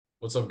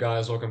What's up,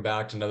 guys? Welcome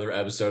back to another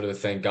episode of the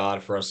Thank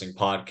God for Wrestling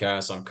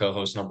podcast. I'm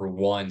co-host number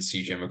one,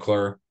 CJ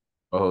McClure.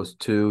 Host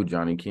two,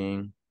 Johnny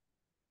King.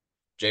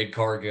 Jade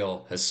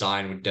Cargill has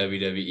signed with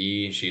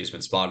WWE. She has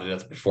been spotted at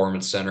the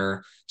Performance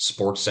Center.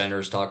 Sports Center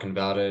is talking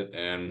about it,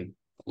 and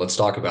let's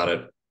talk about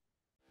it.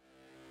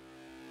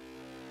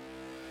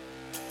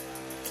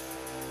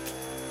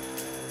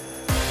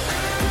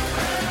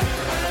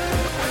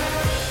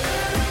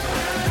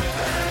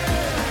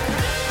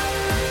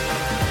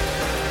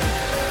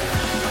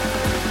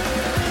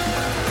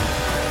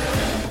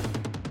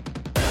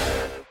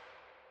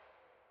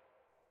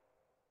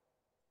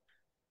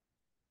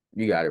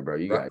 You got it, bro.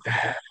 You got Right.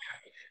 it.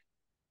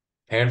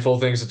 Handful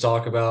of things to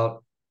talk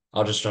about.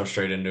 I'll just jump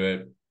straight into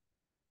it.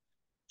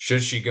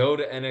 Should she go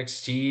to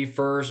NXT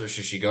first, or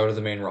should she go to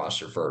the main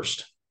roster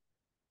first?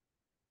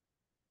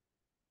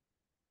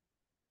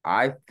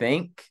 I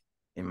think,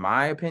 in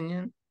my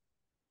opinion,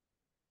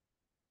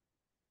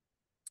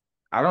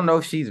 I don't know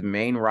if she's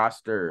main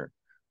roster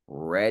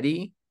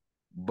ready,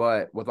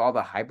 but with all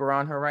the hype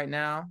around her right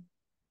now,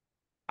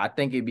 I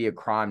think it'd be a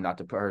crime not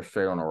to put her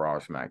straight on a Raw or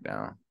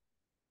SmackDown.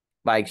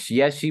 Like,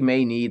 yes, she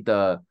may need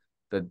the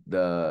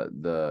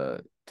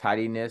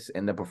tidiness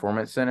in the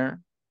Performance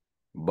Center,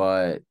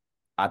 but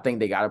I think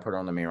they got to put her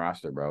on the main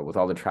roster, bro. With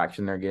all the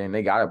traction they're getting,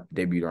 they got to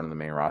debut her on the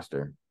main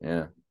roster.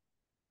 Yeah.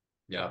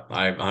 Yeah,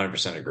 I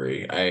 100%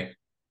 agree. I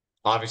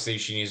obviously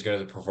she needs to go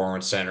to the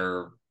Performance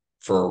Center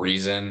for a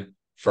reason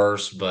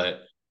first,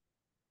 but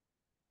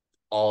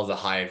all of the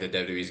hype that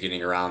WWE is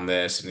getting around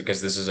this, and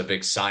because this is a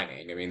big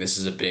signing. I mean, this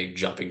is a big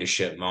jumping to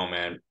ship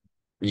moment.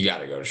 You got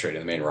to go straight to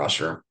the main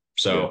roster. Yeah.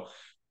 So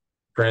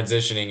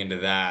transitioning into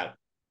that,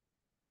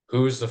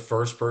 who is the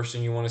first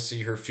person you want to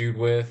see her feud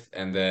with,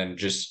 and then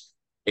just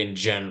in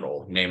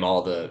general, name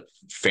all the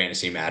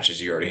fantasy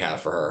matches you already have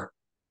for her.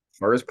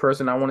 First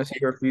person I want to see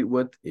her feud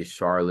with is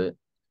Charlotte.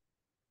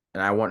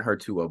 And I want her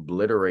to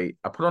obliterate.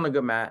 I put on a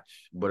good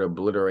match, but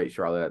obliterate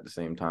Charlotte at the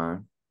same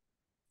time.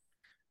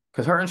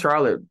 Because her and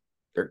Charlotte,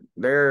 they're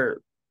they're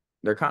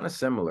they're kind of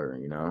similar,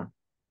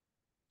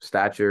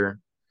 stature,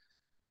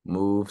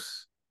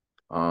 moves.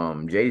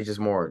 Jade is just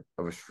more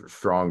of a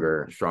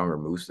stronger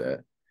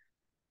moveset.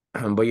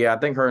 But yeah, I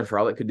think her and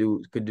Charlotte could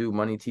do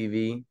money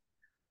TV.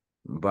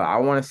 But I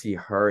want to see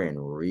her and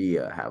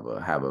Rhea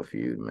have a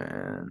feud,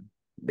 man.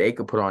 They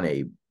could put on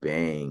a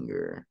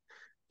banger.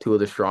 Two of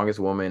the strongest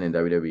women in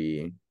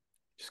WWE,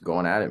 just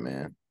going at it,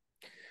 man.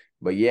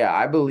 But yeah,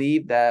 I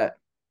believe that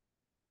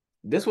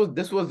this was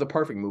the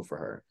perfect move for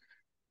her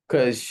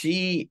because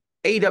she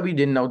AEW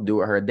didn't know what to do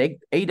with her.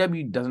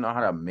 AEW doesn't know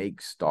how to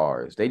make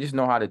stars. They just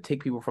know how to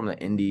take people from the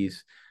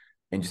indies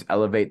and just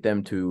elevate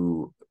them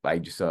to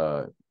like just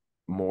a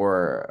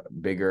more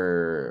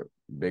bigger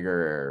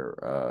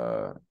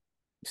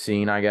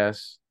scene, I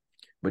guess.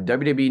 But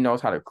WWE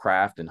knows how to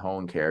craft and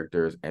hone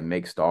characters and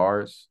make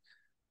stars.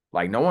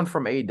 Like no one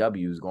from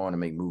AEW is going to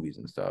make movies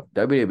and stuff.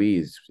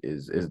 WWE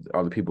is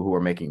are the people who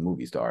are making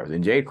movie stars,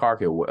 and Jade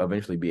Cargill will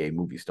eventually be a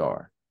movie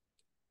star.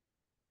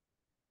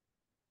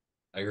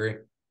 I agree.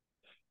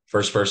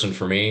 First person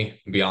for me,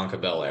 Bianca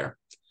Belair.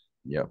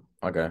 Yep.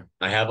 Okay.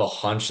 I have a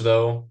hunch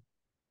though,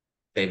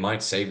 they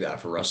might save that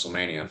for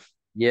WrestleMania.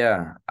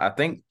 Yeah, I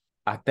think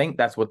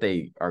that's what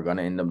they are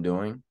gonna end up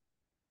doing.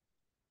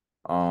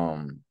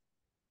 Um,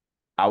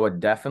 I would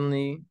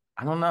definitely.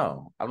 I don't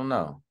know. I don't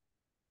know.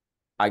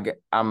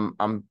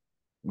 I'm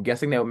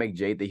guessing they would make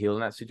Jade the heel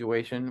in that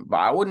situation, but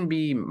I wouldn't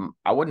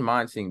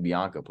mind seeing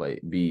Bianca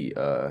be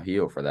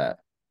heel for that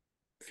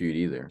feud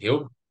either.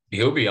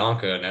 He'll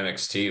Bianca in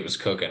NXT was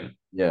cooking.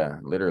 Yeah,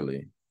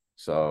 literally.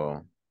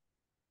 So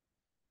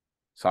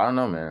I don't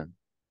know, man.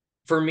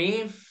 For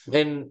me,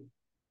 and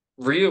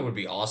Rhea would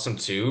be awesome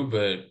too,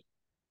 but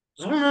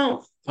I don't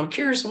know. I'm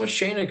curious what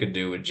Shayna could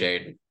do with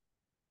Jade.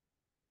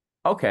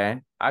 Okay,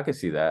 I could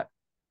see that.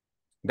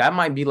 That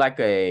might be like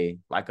a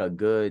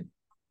good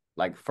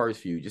like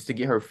first feud just to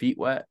get her feet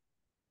wet,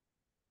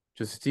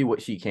 just to see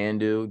what she can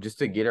do, just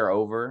to get her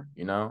over.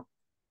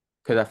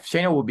 Because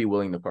Shayna would be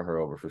willing to put her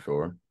over for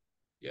sure.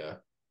 Yeah.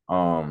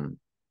 Um,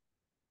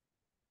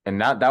 and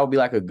that would be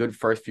like a good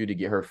first feud to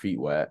get her feet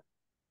wet,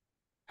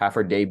 have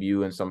her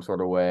debut in some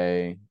sort of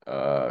way.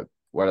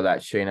 Whether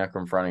that's Shayna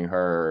confronting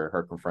her,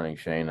 her confronting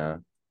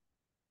Shayna.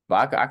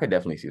 But I could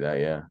definitely see that.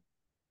 Yeah.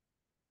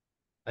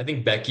 I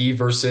think Becky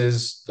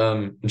versus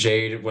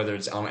Jade, whether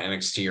it's on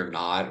NXT or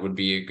not, would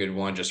be a good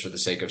one just for the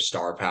sake of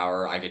star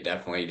power. I could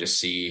definitely just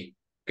see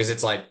because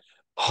it's like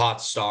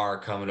hot star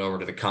coming over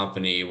to the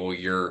company. Well,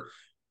 you're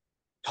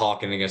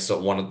talking against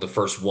one of the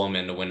first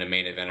woman to win a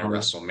main event at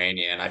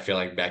WrestleMania, and I feel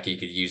like Becky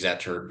could use that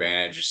to her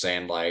advantage, just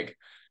saying like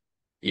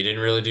you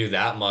didn't really do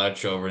that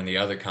much over in the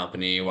other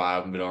company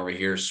while I've been over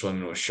here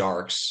swimming with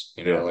sharks,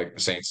 Yeah. like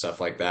saying stuff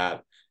like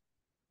that.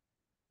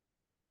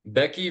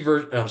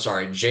 I'm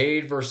sorry,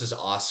 Jade versus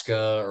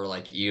Asuka or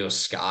like Io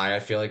Sky, I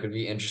feel like would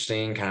be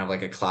interesting, kind of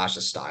like a clash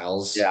of Yeah,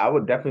 styles. I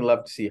would definitely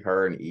love to see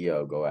her and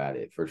Io go at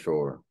it for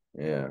sure.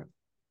 Yeah.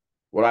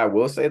 What I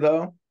will say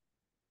though,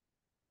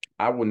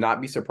 I would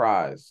not be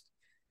surprised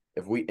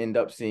if we end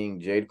up seeing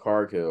Jade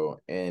Cargill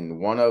in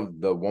one of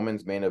the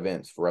women's main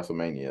events for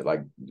WrestleMania,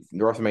 like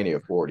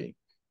WrestleMania 40,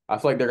 I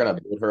feel like they're gonna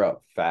build her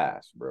up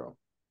fast, bro.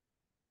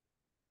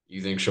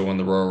 You think she'll win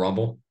the Royal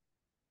Rumble?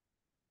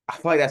 I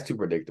feel like that's too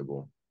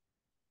predictable.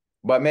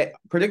 But man,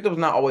 predictable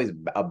is not always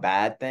a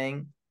bad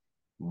thing.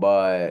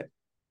 But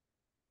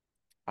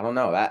I don't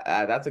know.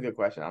 That's a good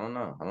question. I don't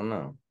know. I don't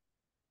know.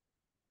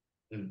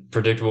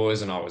 Predictable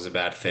isn't always a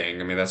bad thing.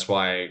 I mean, that's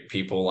why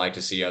people like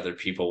to see other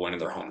people win in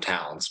their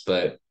hometowns.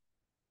 But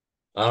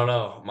I don't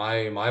know.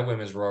 My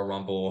women's Royal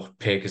Rumble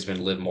pick has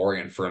been Liv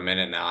Morgan for a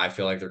minute now. I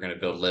feel like they're going to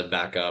build Liv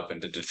back up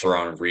and to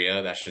dethrone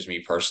Rhea. That's just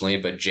me personally.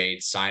 But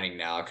Jade signing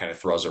now kind of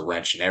throws a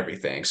wrench in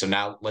everything. So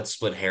now let's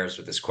split hairs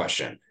with this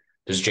question.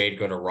 Does Jade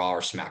go to Raw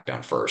or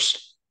SmackDown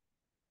first?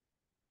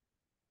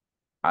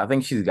 I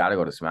think she's got to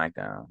go to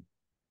SmackDown.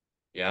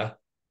 Yeah.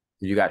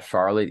 You got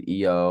Charlotte,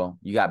 EO.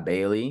 You got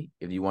Bailey.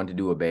 If you want to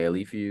do a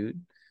Bailey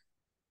feud,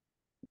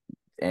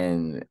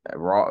 and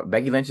Raw,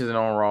 Becky Lynch isn't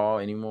on Raw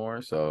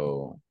anymore.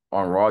 So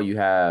on Raw you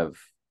have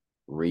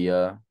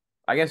Rhea.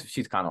 I guess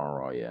she's kind of on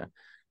Raw. Yeah.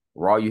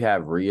 Raw you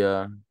have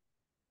Rhea,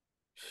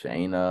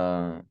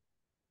 Shayna.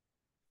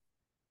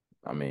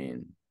 I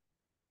mean,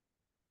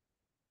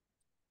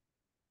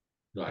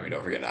 I mean,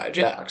 don't forget Nia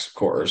Jax, of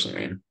course. I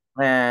mean,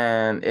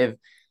 man, if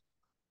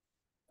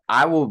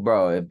I will,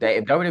 bro. If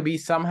WWE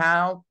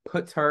somehow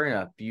puts her in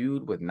a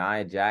feud with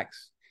Nia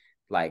Jax,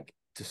 like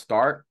to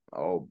start,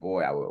 oh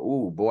boy, I would.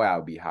 Oh boy, I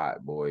would be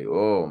hot, boy.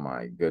 Oh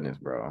my goodness,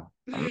 bro.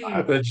 I'm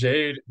not the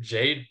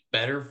Jade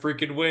better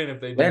freaking win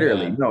if they do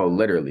literally, that. no,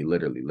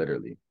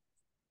 literally.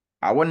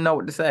 I wouldn't know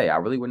what to say. I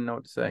really wouldn't know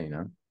what to say.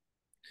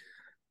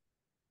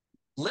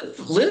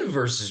 Liv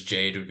versus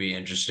Jade would be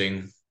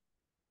interesting.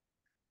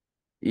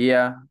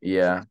 Yeah,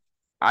 yeah.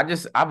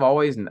 I've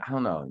always, I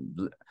don't know.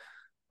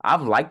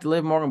 I've liked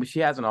Liv Morgan, but she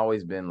hasn't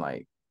always been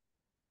like.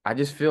 I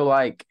just feel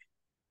like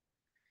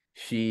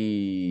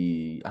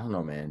I don't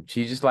know, man.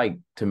 She just like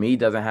to me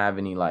doesn't have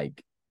any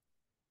like,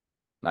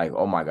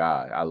 oh my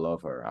God, I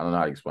love her. I don't know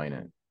how to explain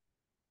it.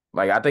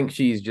 Like, I think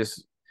she's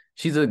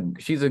a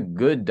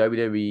good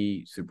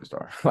WWE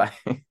superstar.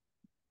 Like,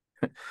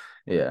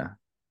 yeah,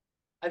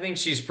 I think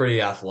she's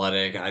pretty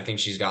athletic. I think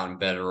she's gotten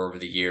better over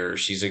the years.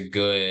 She's a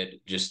good,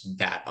 just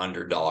that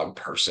underdog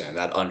person,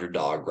 that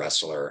underdog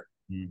wrestler.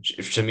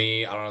 Mm. To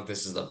me, I don't know if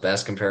this is the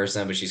best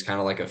comparison, but she's kind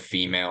of like a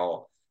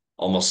female,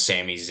 almost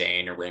Sami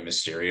Zayn or Rey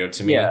Mysterio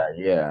to yeah,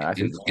 me. yeah. I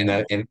see In, what in you're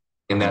that in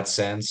saying. that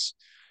sense,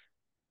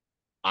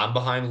 I'm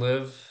behind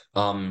Liv.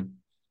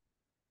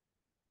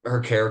 Her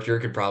character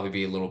could probably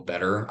be a little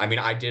better. I mean,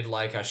 I did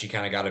like how she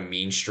kind of got a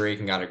mean streak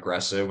and got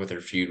aggressive with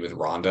her feud with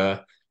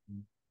Ronda.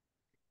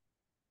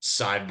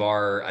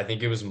 Sidebar, I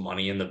think it was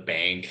Money in the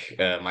Bank.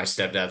 My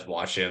stepdad's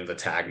watching the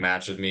tag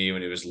match with me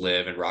when it was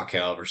Liv and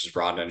Raquel versus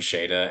Ronda and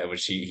Shayna, and when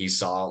he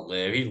saw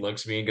Liv, he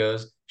looks at me and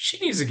goes, "She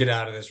needs to get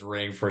out of this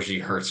ring before she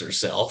hurts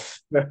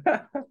herself."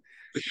 Yeah,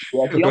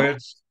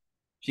 Which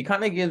she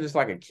kind of gives us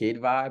like a kid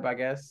vibe, I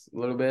guess, a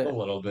little a bit.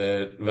 little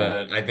bit,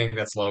 Yeah, but I think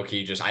that's low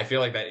key. Just I feel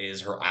like that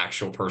is her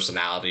actual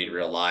personality in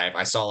real life.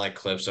 I saw like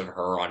clips of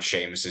her on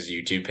Sheamus's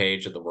YouTube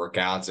page of the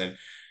workouts, and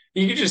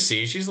you can just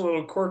see she's a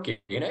little quirky.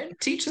 You know,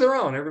 teach their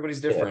own.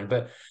 Everybody's yeah. different,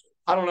 but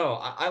I don't know.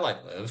 I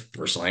like Liv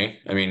personally.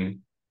 I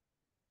mean,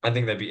 I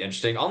think that'd be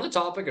interesting. On the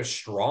topic of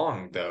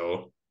strong,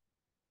 though,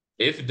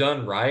 if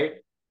done right,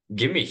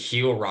 give me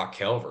heel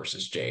Raquel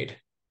versus Jade.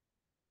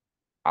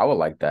 I would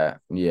like that.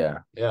 Yeah,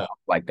 Yeah,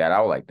 like that.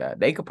 I would like that.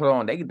 They could put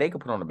on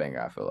a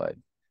banger. I feel like.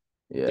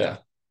 Yeah. yeah.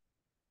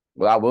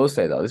 Well, I will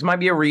say though, this might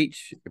be a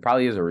reach. It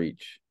probably is a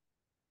reach.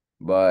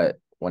 But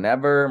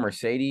whenever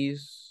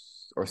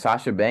Mercedes or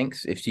Sasha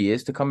Banks, if she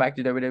is to come back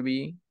to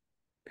WWE,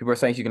 people are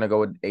saying she's gonna go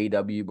with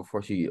AEW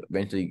before she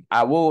eventually.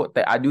 I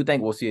do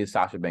think we'll see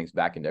Sasha Banks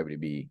back in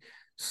WWE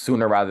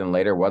sooner rather than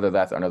later, whether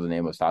that's under the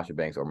name of Sasha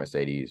Banks or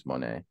Mercedes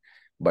Monet.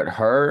 But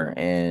her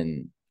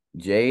and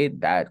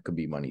Jade, that could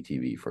be money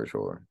TV for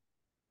sure.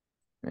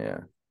 Yeah.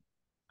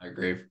 I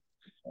agree.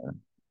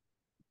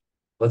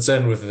 Let's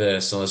end with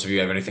this, unless if you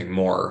have anything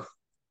more.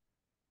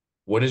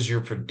 What is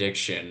your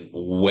prediction?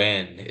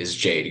 When is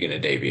Jade going to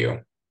debut?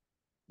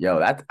 Yo,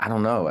 that I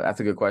don't know. That's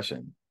a good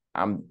question.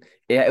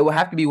 Yeah, it will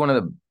have to be one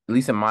of the, at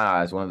least in my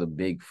eyes, one of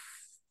the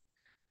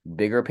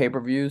bigger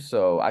pay-per-views.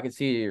 So I could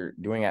see her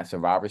doing at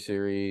Survivor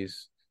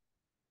Series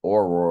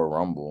or Royal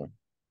Rumble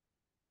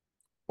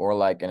or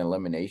like an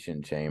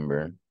Elimination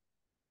Chamber.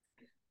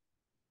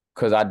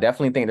 Because I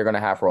definitely think they're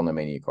gonna have her on the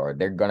Mania card.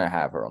 They're gonna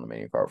have her on the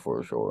Mania card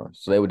for sure.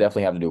 So they would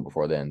definitely have to do it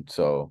before then.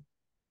 So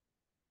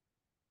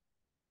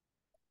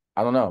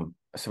I don't know.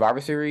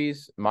 Survivor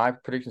Series, my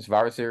prediction: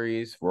 Survivor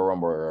Series, Royal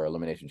Rumble, or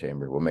Elimination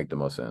Chamber will make the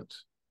most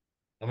sense.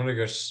 I'm gonna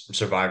go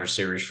Survivor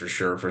Series for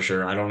sure, for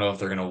sure. I don't know if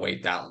they're gonna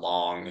wait that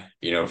long,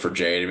 for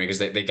Jade, because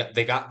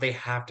they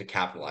have to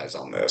capitalize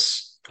on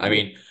this. I Yeah,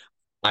 mean,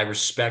 I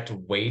respect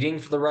waiting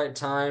for the right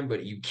time,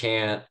 but you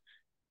can't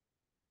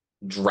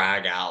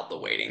drag out the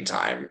waiting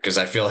time because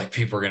I feel like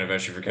people are gonna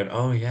eventually forget,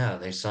 oh yeah,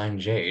 they signed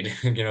Jade,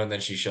 and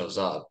then she shows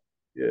up.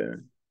 yeah.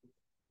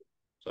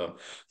 So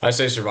I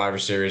say Survivor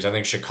Series. I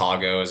think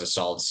Chicago is a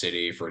solid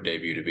city for a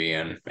debut to be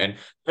in. And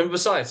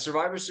besides,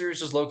 Survivor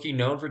Series is low-key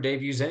known for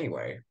debuts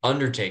anyway.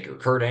 Undertaker,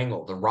 Kurt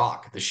Angle, The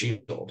Rock, The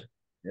Shield.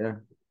 Yeah.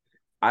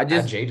 I Add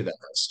just Jade to that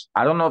list.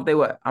 I don't know if they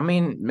would. I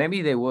mean,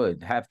 maybe they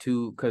would have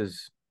to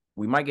because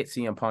we might get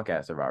CM Punk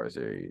at Survivor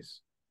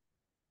Series.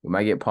 We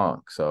might get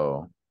Punk,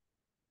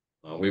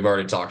 We've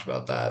already talked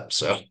about that.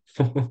 So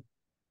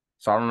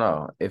so I don't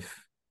know if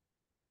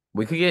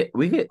we could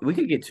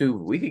get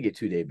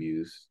two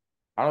debuts.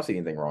 I don't see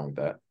anything wrong with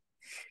that.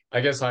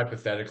 I guess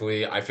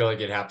hypothetically, I feel like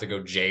it'd have to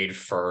go Jade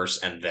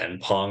first and then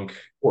Punk.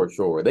 For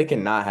sure. They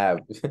cannot have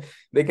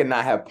they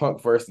cannot have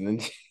Punk first and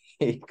then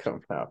Jade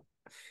come out.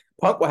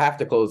 Punk will have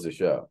to close the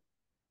show.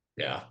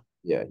 Yeah,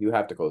 Yeah, you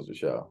have to close the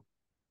show.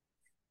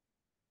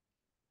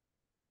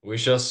 we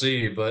shall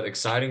see. But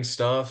exciting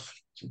stuff.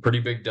 Pretty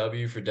big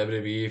W for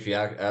WWE, if you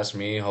ask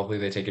me. Hopefully,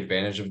 they take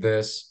advantage of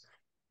this.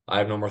 I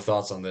have no more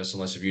thoughts on this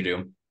unless if you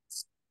do.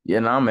 Yeah,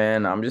 no,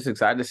 man. I'm just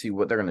excited to see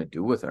what they're gonna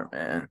do with her,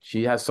 man.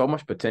 She has so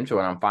much potential,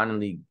 and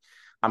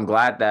I'm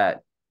glad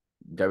that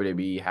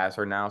WWE has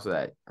her now so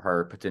that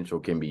her potential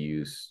can be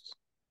used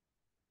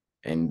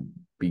and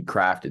be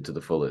crafted to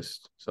the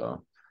fullest.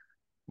 So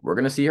we're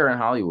gonna see her in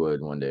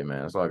Hollywood one day,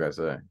 man. That's all I gotta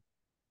say.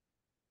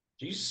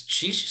 She's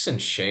just in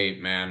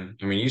shape, man.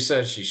 I mean, you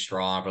said she's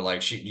strong, but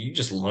like you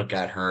just look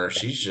at her,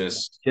 she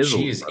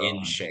Chiseled, is in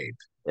bro. shape.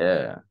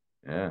 Yeah,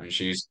 I yeah. mean,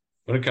 she's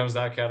when it comes to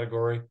that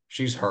category,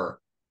 she's her.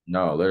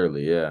 No,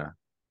 literally, yeah.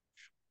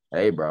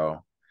 Hey,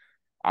 bro.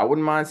 I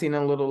wouldn't mind seeing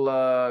a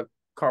little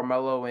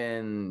Carmelo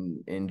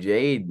and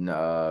Jade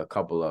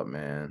couple up,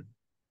 man.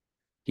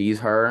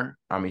 He's her.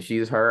 I mean,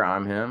 she's her.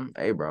 I'm him.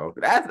 Hey, bro.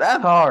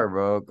 That's hard,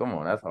 bro. Come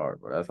on, that's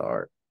hard, bro. That's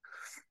hard.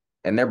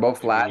 And they're both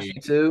flashy Maybe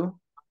too.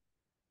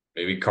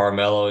 maybe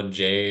Carmelo and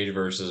Jade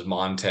versus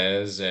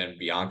Montez and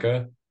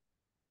Bianca.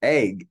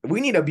 Hey, we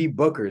need to be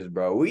bookers,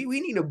 bro. We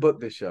need to book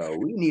the show.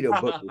 We need to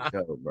book the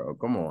show, bro.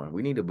 Come on,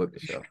 we need to book the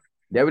show.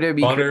 WWE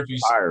could Hunter, if you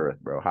hire us,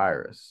 bro.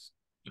 Hire us.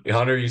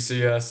 Hunter, you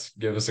see us,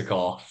 give us a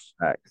call.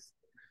 Facts.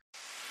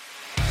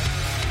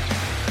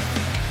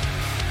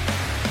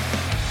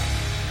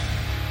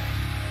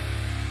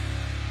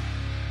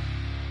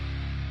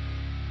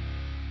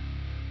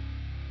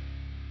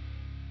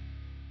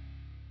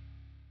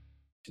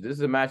 This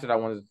is a match that I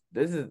wanted.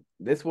 This is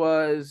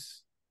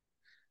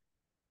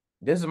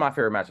my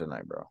favorite match of the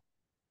night, bro.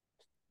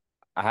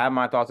 I have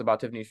my thoughts about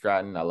Tiffany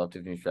Stratton. I love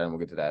Tiffany Stratton. We'll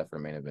get to that for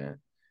the main event.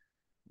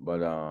 But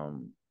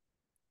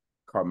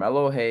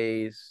Carmelo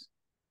Hayes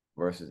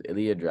versus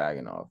Ilya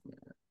Dragunov, man.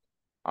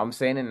 I'm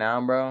saying it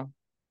now, bro.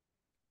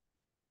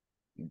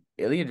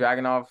 Ilya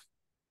Dragunov,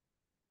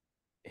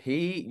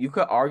 you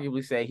could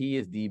arguably say he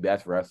is the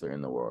best wrestler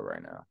in the world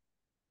right now.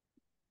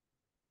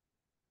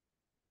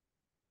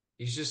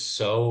 He's just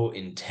so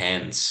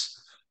intense.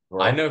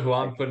 I Bro, know who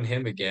like, I'm putting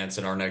him against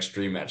in our next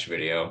dream match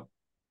video,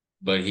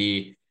 but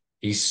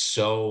he's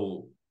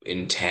so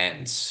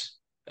intense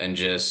and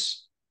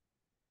just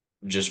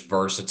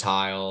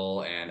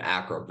versatile and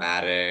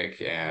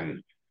acrobatic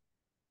and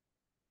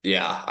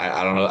yeah,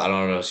 I don't know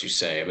what else you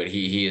say, but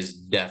he is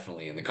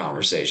definitely in the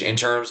conversation in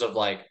terms of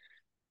like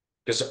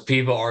because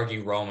people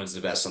argue Roman's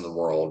the best in the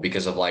world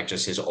because of like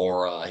just his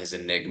aura, his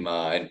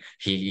enigma, and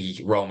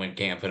he Roman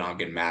can't put on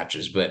good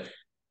matches. But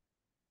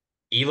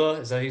Ela,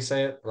 is that how you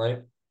say it, right?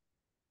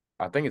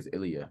 I think it's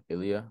Ilya.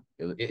 Ilya,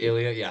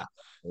 yeah.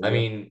 I Ilya.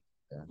 mean,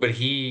 Yeah. but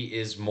he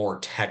is more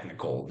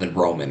technical than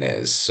Roman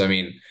is. So, I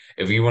mean,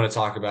 if you want to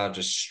talk about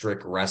just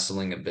strict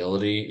wrestling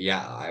ability,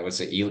 yeah, I would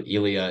say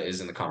Ilya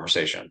is in the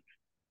conversation.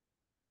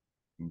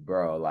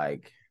 Bro,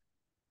 like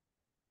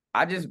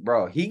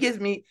bro, he gets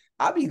me.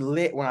 I be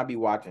lit when I be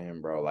watching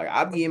him, bro. Like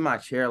I be in my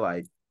chair,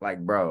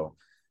 bro,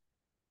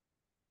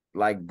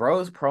 like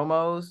bro's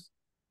promos.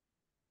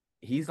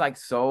 He's like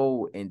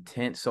so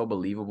intense, so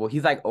believable.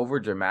 He's like over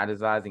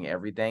dramatizing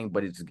everything,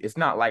 but it's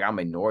not like I'm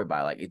annoyed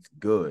by it. Like it's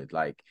good.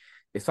 Like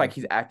it's like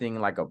he's acting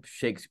like a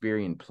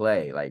Shakespearean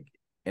play, like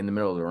in the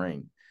middle of the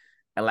ring.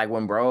 And like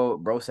when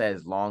bro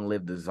says "Long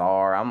live the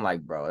czar," I'm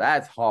like, bro,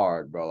 that's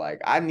hard, bro. Like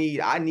I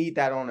need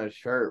that on a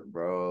shirt,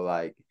 bro.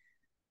 Like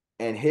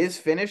and his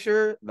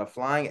finisher, the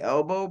flying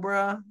elbow,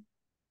 bro,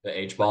 The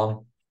H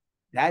bomb.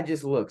 that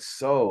just looks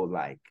so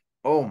like,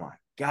 oh my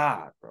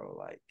god, bro.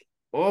 Like,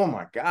 oh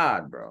my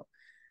god, bro.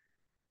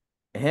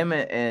 Him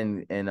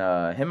and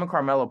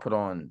Carmelo put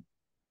on,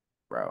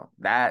 bro.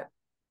 That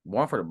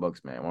one for the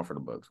books, man. One for the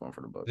books. One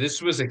for the books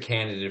This was a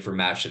candidate for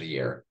match of the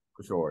year.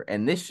 for sure.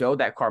 And this showed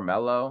that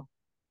Carmelo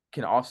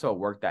can also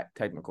work that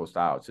technical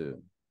style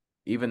too.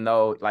 Even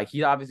though, like,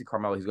 he obviously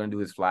Carmelo, he's gonna do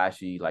his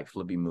flashy, like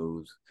flippy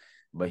moves,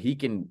 but he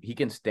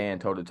can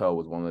stand toe to toe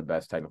with one of the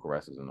best technical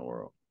wrestlers in the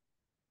world.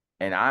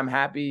 And I'm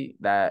happy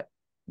that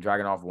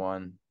Dragunov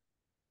won.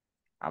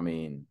 I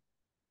mean,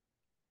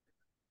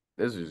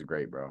 this is just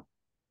great, bro.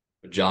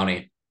 But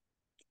Johnny,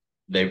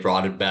 they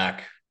brought it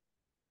back.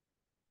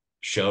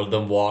 showed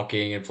them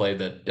walking and played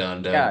the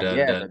dun dun Yeah, dun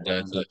yeah. dun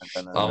dun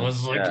dun. I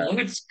was like, Yeah,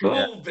 let's yeah.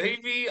 go,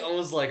 baby. I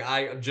was like,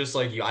 I just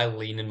like you, I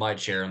leaned in my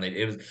chair and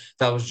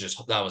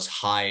that was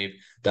hype.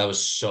 That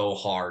was so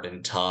hard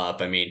and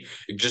tough. I mean,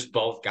 just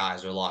both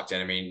guys are locked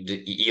in. I mean,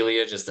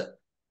 Ilya just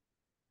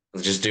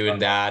doing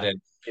that His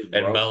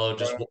and rope, Melo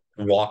just bro.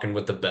 walking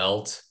with the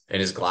belt and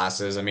his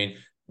glasses. I mean,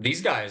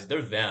 these guys,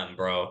 they're them,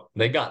 bro.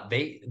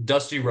 They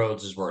Dusty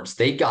Rhodes' words.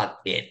 They got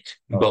it.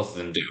 Oh, Both of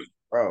them do.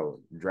 bro,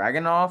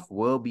 Dragunov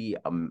will be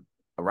a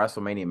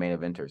WrestleMania main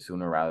eventer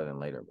sooner rather than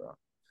later, bro.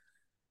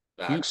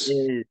 He Facts.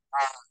 is,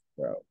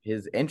 bro.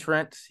 His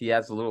entrance, he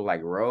has a little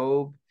like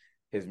robe.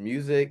 His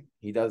music,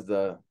 he does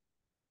the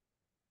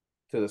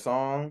to the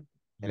song,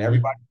 and Mhm.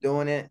 everybody's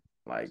doing it.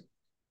 Like,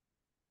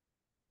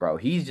 bro,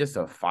 he's just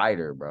a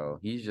fighter, bro.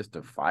 He's just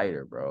a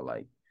fighter, bro.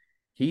 Like,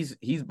 he's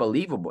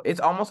believable. It's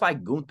almost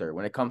like Gunther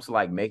when it comes to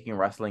like making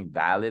wrestling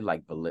valid,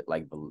 like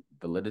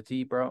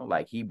validity, bro.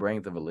 Like he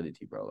brings the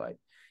validity, bro. Like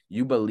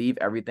you believe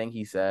everything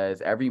he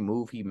says, every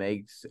move he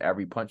makes,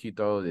 every punch he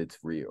throws, it's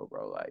real,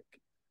 bro. Like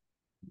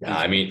Yeah,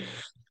 he's I mean,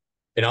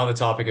 and on the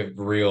topic of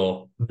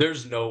real,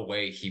 there's no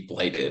way he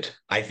bladed.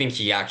 I think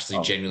he actually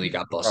oh, genuinely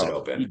got busted he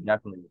open.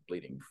 definitely was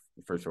bleeding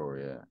for sure.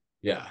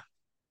 Yeah. Yeah.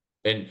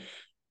 And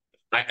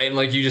and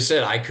like you just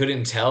said, I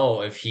couldn't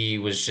tell if he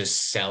was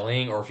just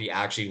selling or if he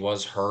actually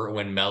was hurt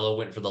when Melo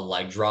went for the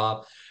leg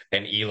drop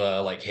and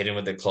Ela like hit him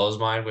with the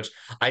clothesline, which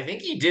I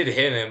think he did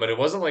hit him, but it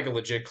wasn't like a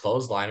legit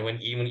clothesline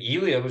when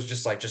Elia was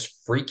just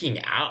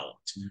freaking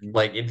out. Mhm.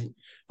 Like it,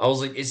 I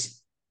was like,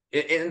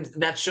 and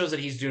that shows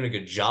that he's doing a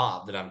good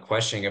job that I'm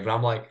questioning it, but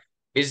I'm like,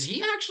 is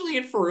he actually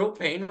in for real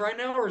pain right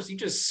now, or is he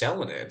just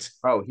selling it?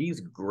 Bro, he's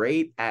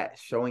great at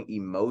showing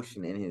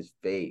emotion in his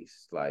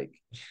face. Like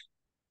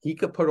he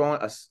could put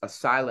on a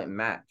silent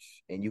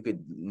match and you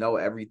could know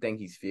everything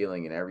he's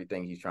feeling and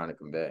everything he's trying to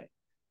convey.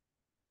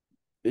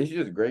 It's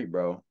just great,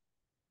 bro.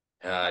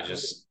 I After,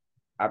 just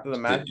after the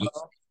match,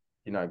 bro,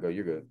 you know, go,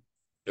 you're good.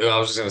 I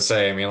was just gonna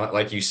say, I mean,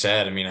 like you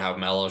said, I mean, how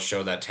Melo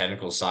showed that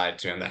technical side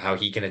to him, that how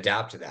he can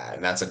adapt to that,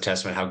 and that's a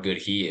testament how good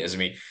he is. I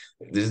mean,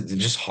 this is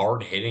just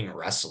hard hitting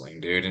wrestling,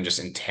 dude, and just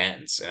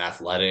intense and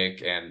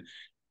athletic, and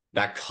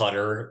that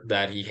cutter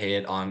that he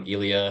hit on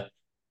Ilya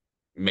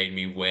made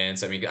me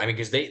wince.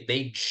 Because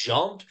they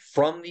jumped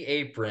from the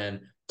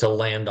apron to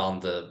land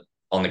on the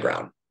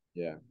ground.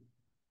 Yeah,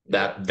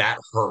 yeah. That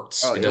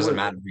hurts. Oh, It doesn't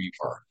matter who you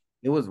are.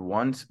 it was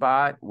one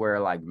spot where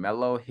like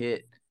Melo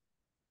hit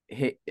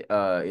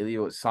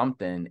Ilya with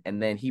something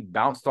and then he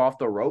bounced off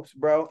the ropes,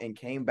 bro, and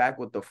came back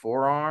with the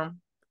forearm.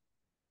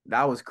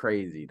 That was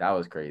crazy. That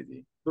was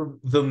crazy.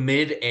 The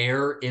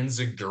mid-air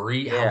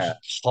Inzaguri, how Yeah,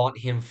 he caught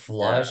him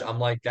flush. yeah. I'm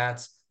like,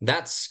 that's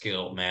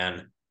skill,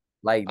 man.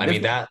 Like I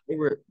mean that,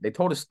 they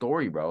told a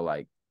story, bro.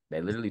 Like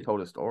they literally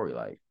told a story.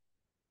 Like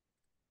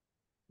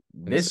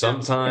and this is what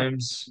it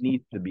sometimes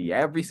needs to be.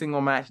 Every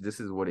single match, this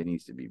is what it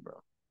needs to be, bro.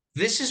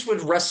 this is what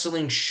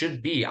wrestling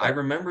should be. I Yeah.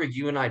 remember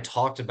you and I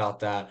talked about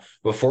that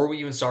before we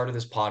even started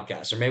this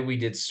podcast, or maybe we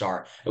did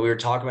start, and we were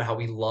talking about how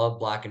we love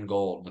black and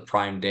gold, the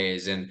prime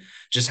days, and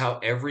just how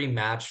every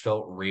match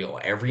felt real.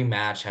 Every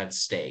match had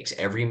stakes,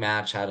 every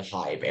match had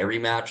hype, every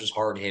match was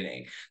hard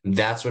hitting.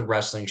 That's what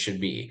wrestling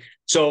should be.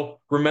 So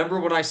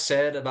remember what I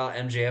said about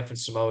MJF and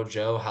Samoa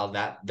Joe, how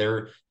that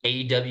their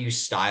AEW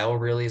style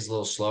really is a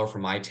little slow for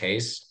my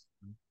taste.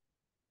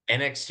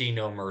 NXT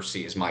No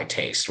Mercy is my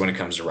taste when it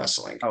comes to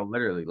wrestling. Oh,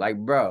 literally. Like,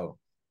 bro,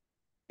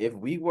 if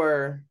we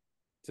were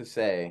to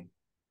say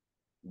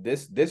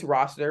this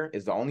roster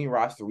is the only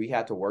roster we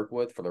had to work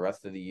with for the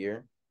rest of the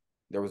year,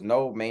 there was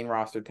no main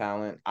roster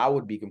talent, I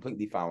would be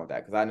completely fine with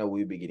that because I know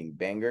we'd be getting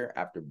banger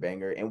after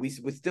banger, and we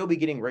would still be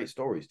getting great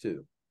stories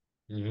too.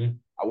 Mm-hmm.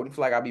 I wouldn't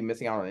feel like I'd be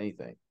missing out on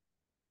anything.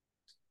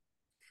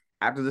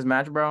 After this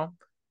match, bro,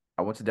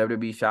 I went to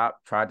WWE shop,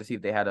 tried to see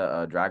if they had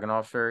a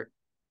Dragunov shirt.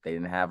 They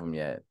didn't have them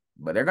yet,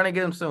 but they're gonna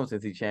get them soon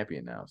since he's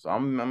champion now. So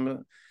I'm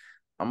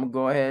gonna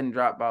go ahead and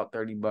drop about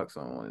 $30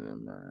 on one of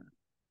them, man.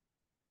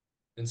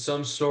 In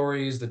some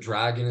stories, the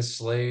dragon is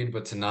slayed,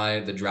 but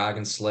tonight the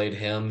dragon slayed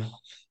him.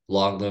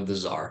 Long live the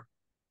Tsar.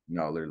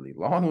 No, literally,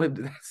 long live.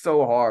 That's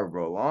so hard,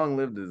 bro. Long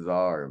live the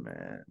czar,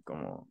 man.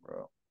 Come on,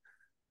 bro.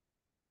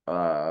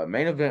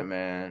 Main event,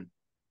 man.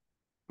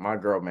 My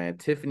girl, man,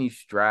 Tiffany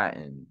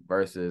Stratton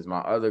versus my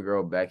other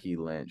girl, Becky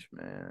Lynch,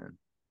 man.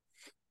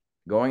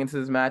 Going into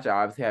this match,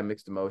 I obviously had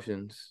mixed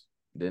emotions.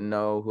 Didn't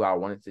know who I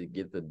wanted to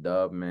get the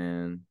dub,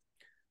 man.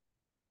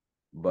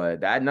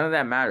 But that none of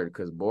that mattered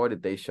because boy,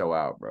 did they show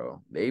out,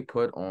 bro. They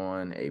put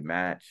on a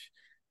match.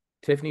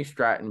 Tiffany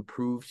Stratton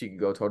proved she could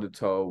go toe to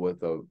toe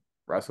with a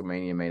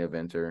WrestleMania main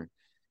eventer.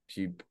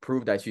 She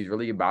proved that she's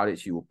really about it.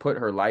 She will put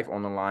her life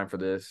on the line for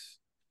this.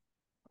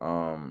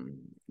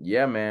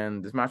 Yeah,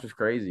 man, this match was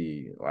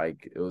crazy.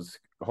 Like it was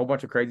a whole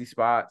bunch of crazy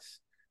spots.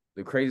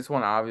 The craziest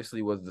one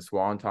obviously was the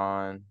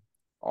swanton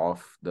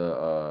off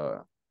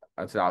the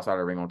onto the outside of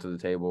the ring onto the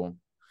table.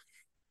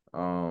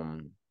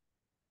 Um,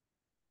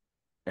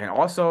 and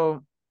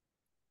also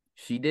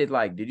she did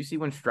like, did you see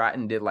when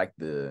Stratton did like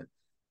the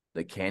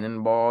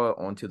cannonball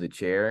onto the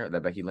chair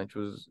that Becky Lynch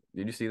was?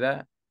 Did you see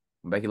that?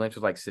 Becky Lynch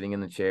was like sitting in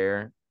the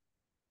chair,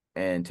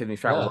 and Tiffany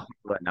Stratton was Yeah. walking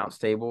to the announce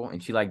table,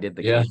 and she like did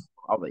the Yeah. cane.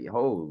 I was like,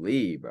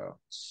 holy, bro.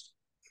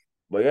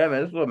 But yeah,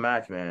 man, this was a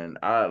match, man.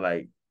 I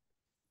like it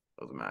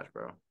was a match,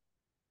 bro.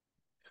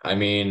 I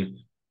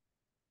mean,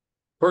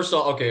 first of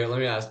all, okay, let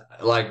me ask,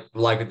 like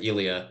with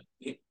Ilya,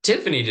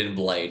 Tiffany didn't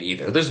blade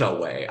either. There's no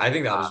way. I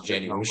think that was There's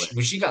genuine. no way.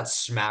 When she got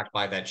smacked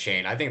by that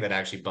chain, I think that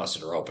actually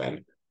busted her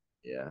open.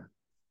 Yeah,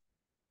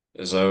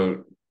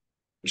 So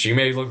she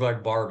may look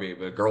like Barbie,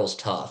 but girl's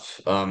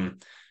tough.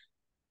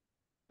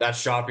 That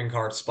shopping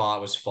cart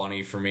spot was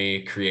funny for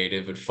me,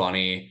 creative but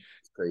funny.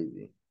 it's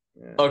crazy.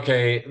 Yeah.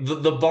 Okay,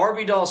 the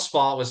Barbie doll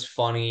spot was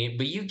funny,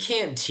 but you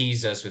can't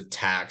tease us with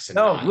tax and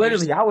No, not use.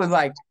 literally, I was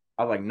like,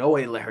 no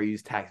way, let her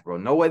use tax, bro.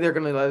 No way they're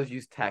gonna let us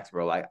use tax,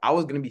 bro. Like, I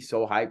was gonna be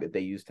so hyped if they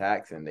used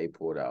tax and they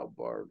pulled out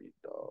Barbie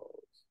dolls.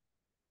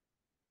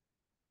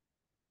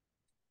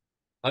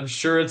 I'm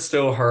sure it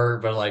still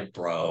hurt, but like,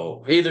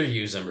 bro, either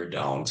use them or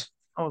don't.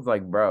 I was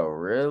like, bro,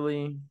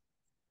 really?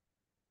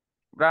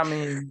 But I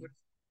mean,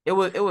 it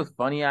was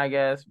funny, I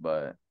guess,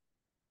 but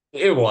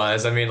It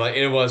was. I mean, like,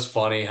 it was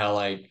funny how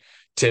like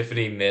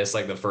Tiffany missed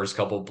like the first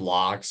couple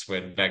blocks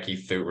when Becky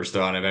was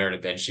throwing him there,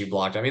 and then she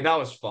blocked. I mean, that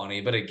was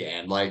funny, but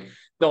again, like,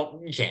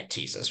 don't you can't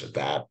tease us with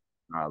that.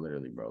 nah,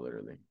 literally, bro,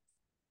 literally.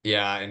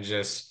 Yeah, and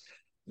just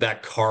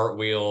that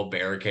cartwheel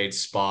barricade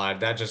spot.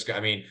 That just, I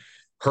mean,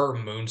 her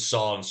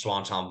moonsault and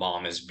swanton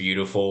bomb is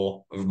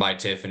beautiful by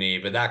Tiffany,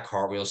 but that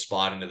cartwheel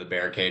spot into the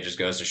barricade just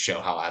goes to show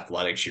how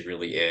athletic she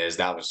really is.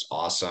 That was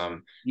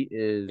awesome. He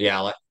is,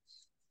 Yeah,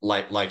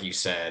 like you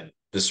said,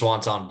 the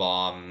swanton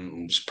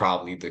bomb was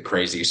probably the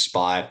craziest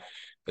spot,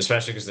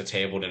 especially because the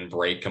table didn't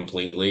break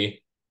completely. yeah,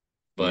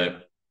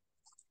 But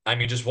I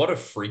mean, just what a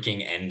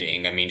freaking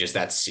ending. I mean, just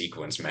that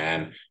sequence,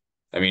 man.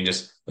 I mean,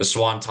 just the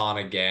swanton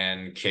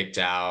again, kicked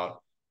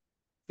out,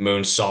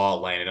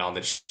 moonsault landed on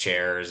the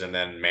chairs, and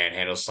then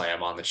manhandle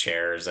slam on the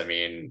chairs. I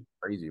mean,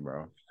 crazy,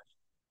 bro.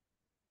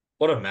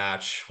 what a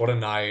match. What a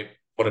night.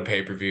 What a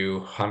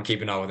pay-per-view. I'm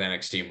keeping up with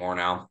NXT more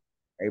now.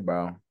 Hey,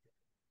 bro,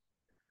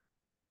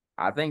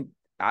 I think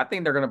I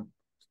think they're gonna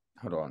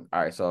hold on.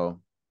 All right,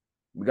 so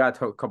we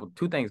got a couple,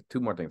 two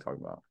more things to talk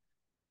about.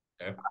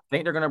 Okay. I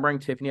think they're gonna bring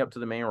Tiffany up to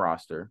the main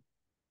roster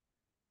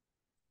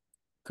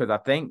because I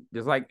think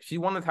there's like she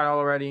won the title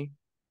already.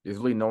 There's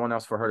really no one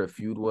else for her to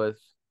feud with.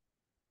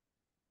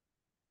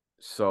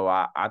 So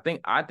I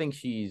think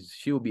she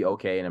will be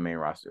okay in a main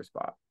roster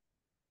spot.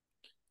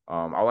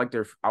 I would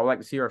like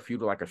to see her feud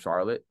with like a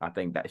Charlotte. I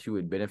think that she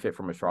would benefit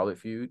from a Charlotte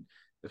feud,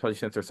 especially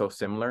since they're so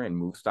similar in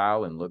move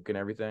style and look and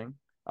everything.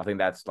 I think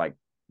that's like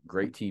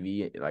great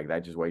TV, like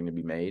that just waiting to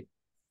be made.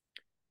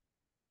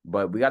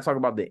 But we gotta talk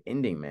about the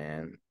ending,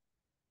 man.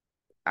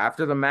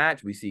 After the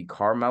match, we see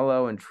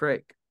Carmelo and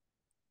Trick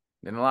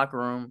in the locker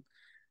room.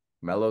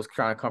 Melo's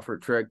trying to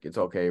comfort Trick. It's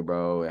okay,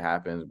 bro. It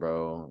happens,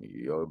 bro.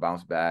 You'll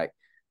bounce back.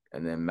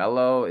 And then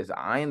Melo is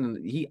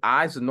he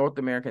eyes the North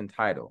American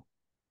title.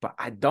 But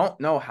I don't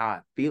know how I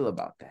feel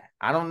about that.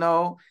 I don't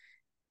know.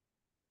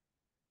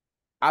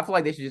 I feel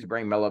like they should just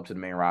bring Melo up to the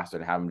main roster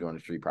and have him join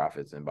the Street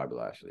Profits and Bobby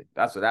Lashley.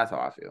 That's how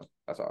I feel.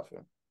 That's how I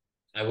feel.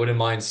 I wouldn't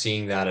mind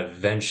seeing that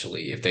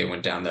eventually if they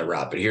went down that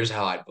route, but here's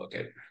how I'd book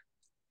it.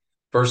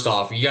 First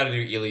off, you got to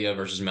do Ilya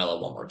versus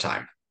Melo one more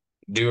time.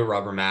 Do a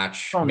rubber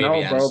match, I don't maybe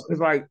know, add a. bro. Cause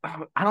like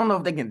I don't know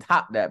if they can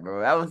top that,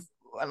 bro.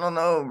 I don't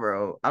know,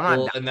 bro. I'm not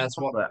Well, down, and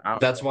but I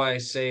don't that's know. why I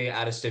say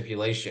add a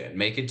stipulation.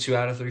 Make it 2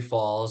 out of 3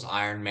 falls,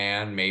 Iron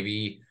Man,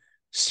 maybe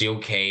steel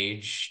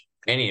cage,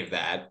 any of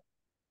that.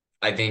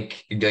 I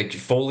think like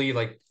fully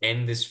like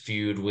end this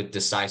feud with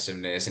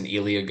decisiveness, and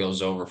Ilya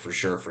goes over for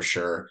sure, for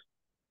sure.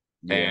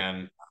 Yeah,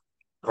 And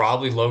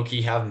probably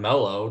Loki have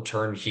Mello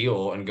turn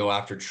heel and go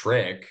after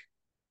Trick,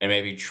 and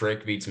maybe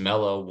Trick beats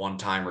Mello one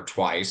time or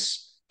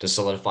twice to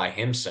solidify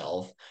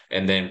himself,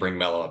 and then bring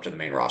Mello up to the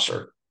main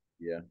roster.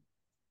 yeah,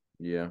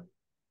 yeah.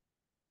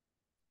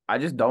 I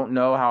just don't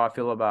know how I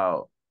feel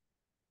about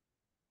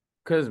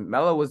because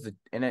Melo was the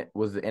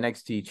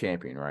NXT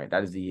champion, right?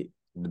 That is the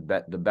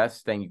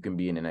best thing you can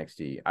be in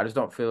NXT. I just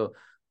don't feel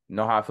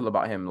know how I feel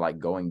about him like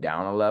going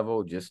down a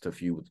level just to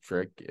feud with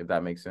Trick, if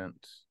that makes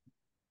sense.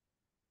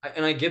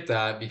 And I get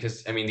that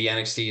because I mean the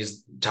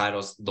NXT's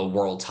title's the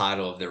world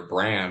title of their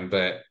brand,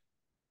 but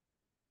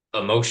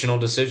emotional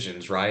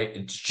decisions, right?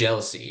 It's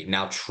jealousy.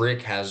 Now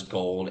Trick has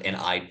gold and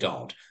I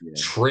don't. Yeah.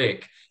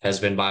 Trick has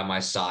been by my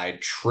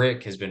side.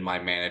 Trick has been my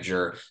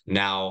manager.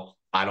 Now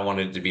I don't want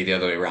it to be the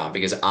other way around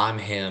because I'm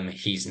him,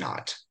 he's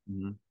not.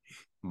 Mhm.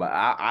 But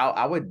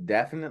I would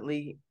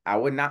definitely I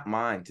would not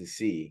mind to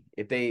see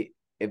if they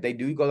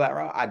do go that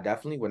route. I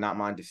definitely would not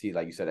mind to see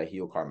like you said a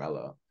heel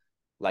Carmelo.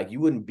 Like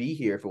you wouldn't be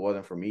here if it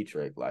wasn't for me,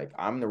 Trick. Like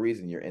I'm the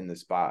reason you're in the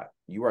spot.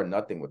 You are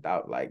nothing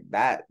without like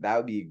that. That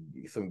would be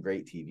some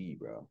great TV,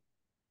 bro.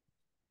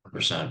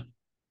 100%.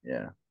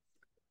 Yeah.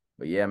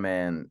 But yeah,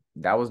 man,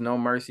 that was No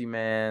Mercy,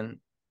 man.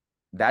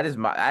 That's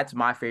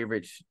my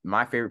favorite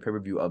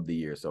pay-per-view of the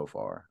year so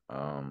far.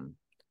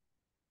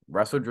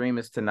 Wrestle Dream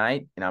is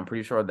tonight, and I'm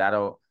pretty sure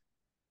that'll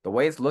the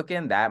way it's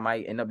looking, that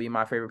might end up being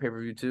my favorite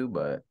pay-per-view too,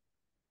 but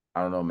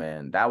I don't know,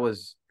 man.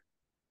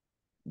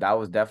 that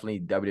was definitely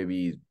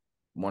WWE's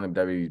one of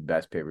WWE's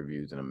best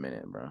pay-per-views in a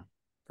minute, bro.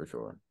 For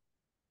sure.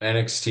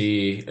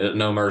 NXT,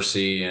 No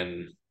Mercy,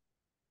 and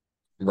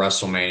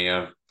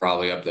WrestleMania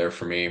probably up there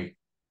for me.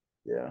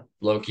 Yeah.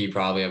 Low key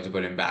probably have to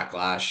put in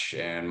Backlash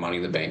and Money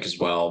in the Bank as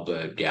well.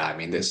 But yeah, I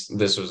mean this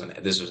was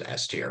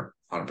S tier,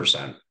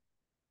 100%.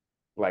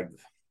 Like,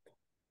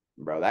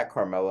 bro, that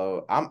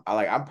Carmelo, I'm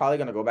probably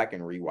gonna go back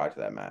and rewatch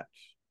that match.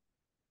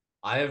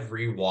 I have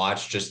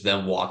rewatched just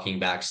them walking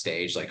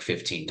backstage like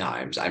 15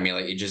 times. I mean,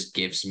 like it just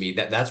gives me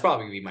that's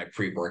probably gonna be my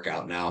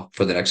pre-workout now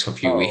for the next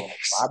few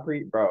weeks.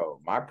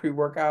 My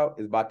pre-workout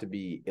is about to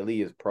be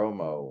Ilya's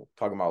promo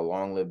talking about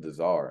long live the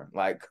czar.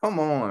 Like, come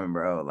on,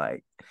 bro.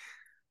 Like,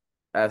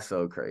 that's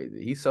so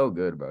crazy. He's so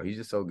good, bro. He's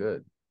just so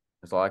good.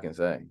 That's all I can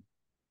say.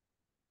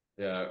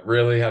 Yeah,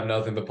 really have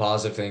nothing but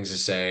positive things to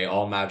say.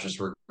 All matches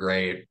were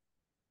great.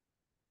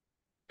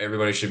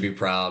 Everybody should be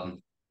proud.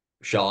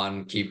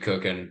 Sean, keep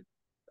cooking.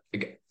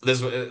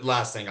 This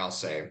last thing I'll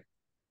say.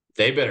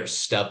 They better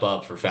step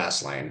up for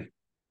Fastlane.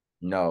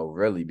 No,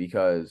 really,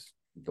 because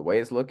the way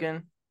it's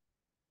looking,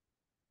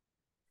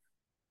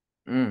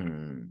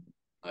 mm,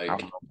 I don't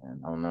Like, know,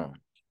 man. I don't know.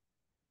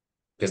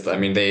 because I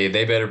mean they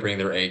better bring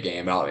their A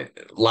game out.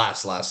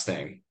 Last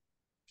thing.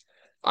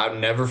 I'll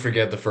never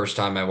forget the first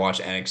time I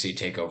watched NXT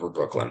take over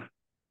Brooklyn.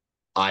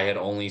 I had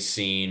only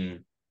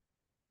seen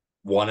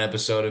one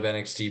episode of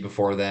NXT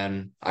before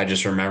then. I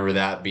just remember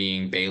that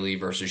being Bayley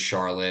versus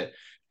Charlotte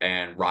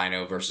and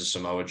Rhino versus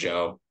Samoa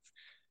Joe.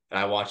 And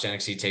I watched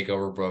NXT take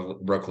over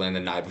Brooklyn the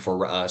night before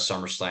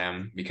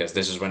SummerSlam because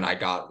this is when I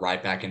got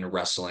right back into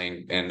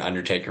wrestling and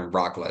Undertaker and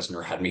Brock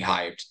Lesnar had me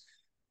hyped.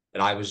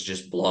 And I was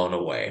just blown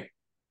away.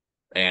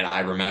 And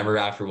I remember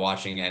after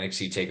watching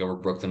NXT take over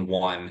Brooklyn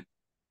 1,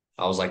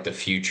 I was like, the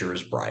future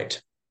is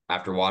bright.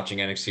 After watching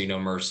NXT No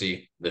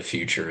Mercy, the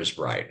future is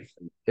bright.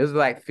 It was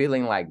like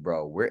feeling like,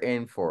 bro, we're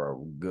in for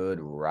a good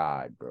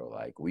ride, bro.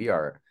 Like,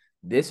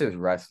 this is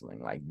wrestling.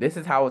 Like, this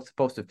is how it's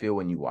supposed to feel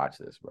when you watch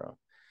this, bro.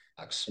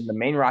 And the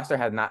main roster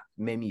has not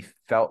made me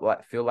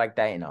feel like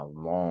that in a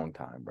long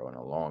time, bro. In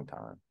a long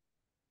time.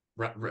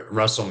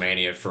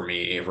 WrestleMania for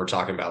me, if we're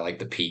talking about like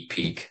the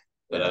peak.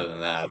 But Yeah. other than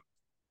that,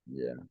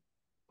 Yeah.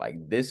 Like,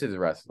 this is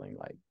wrestling.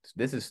 Like,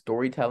 this is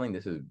storytelling.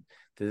 This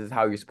is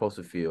how you're supposed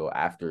to feel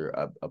after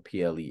a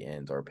PLE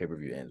ends or a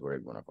pay-per-view ends,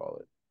 whatever you want to call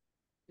it.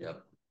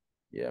 yep.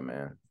 Yeah,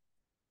 man.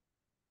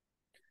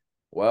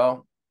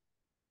 Well,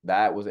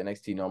 that was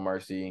NXT No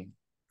Mercy.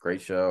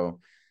 Great show.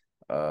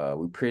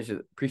 We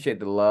appreciate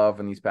the love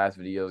in these past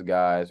videos,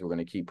 guys. We're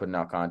gonna keep putting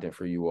out content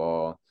for you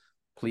all.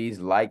 Please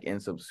like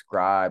and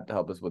subscribe to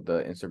help us with the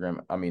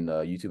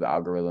the YouTube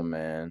algorithm,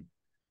 man.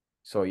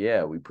 So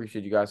yeah, we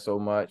appreciate you guys so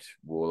much.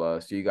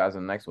 We'll see you guys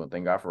in the next one.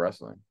 Thank God for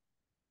wrestling.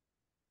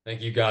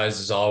 Thank you guys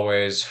as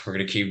always. We're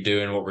going to keep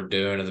doing what we're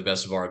doing to the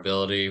best of our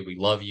ability. We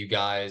love you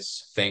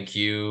guys. Thank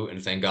you. And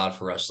thank God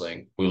for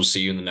wrestling. We will see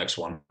you in the next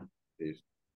one.